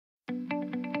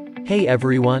Hey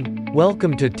everyone,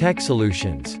 welcome to Tech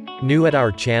Solutions. New at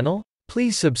our channel?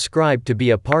 Please subscribe to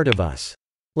be a part of us.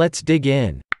 Let's dig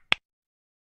in.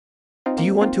 Do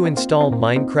you want to install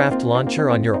Minecraft Launcher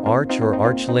on your Arch or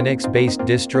Arch Linux-based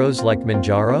distros like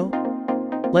Manjaro?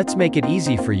 Let's make it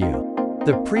easy for you.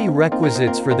 The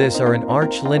prerequisites for this are an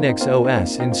Arch Linux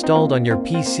OS installed on your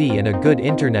PC and a good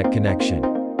internet connection.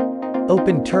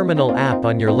 Open Terminal app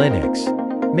on your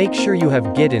Linux. Make sure you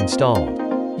have Git installed.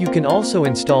 You can also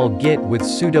install Git with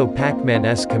sudo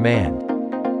pacman-s command.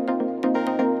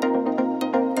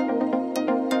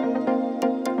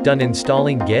 Done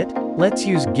installing Git? Let's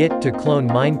use Git to clone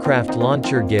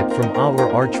minecraft-launcher.git from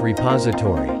our Arch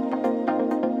repository.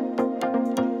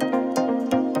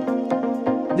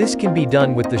 This can be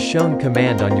done with the shown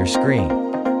command on your screen.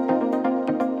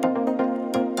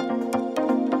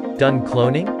 Done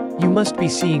cloning? You must be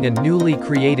seeing a newly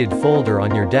created folder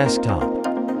on your desktop.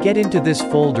 Get into this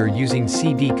folder using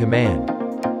cd command.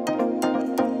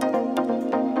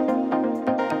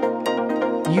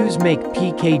 Use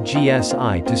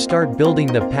makepkg to start building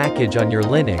the package on your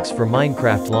Linux for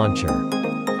Minecraft Launcher.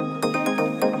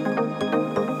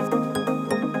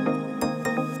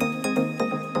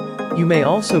 You may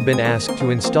also been asked to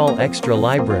install extra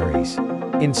libraries.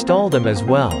 Install them as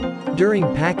well. During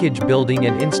package building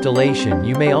and installation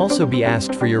you may also be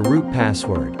asked for your root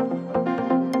password.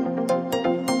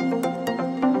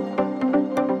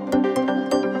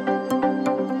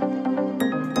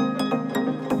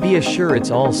 Be assured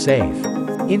it's all safe.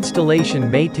 Installation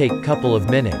may take a couple of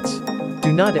minutes.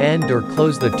 Do not end or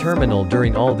close the terminal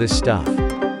during all this stuff.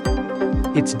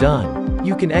 It's done.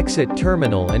 You can exit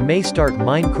terminal and may start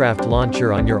Minecraft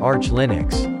Launcher on your Arch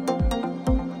Linux.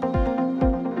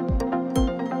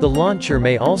 The launcher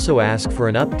may also ask for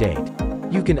an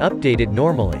update. You can update it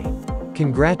normally.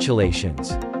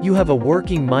 Congratulations! You have a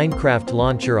working Minecraft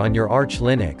launcher on your Arch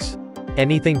Linux.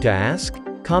 Anything to ask?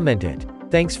 Comment it.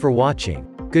 Thanks for watching.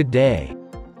 Good day.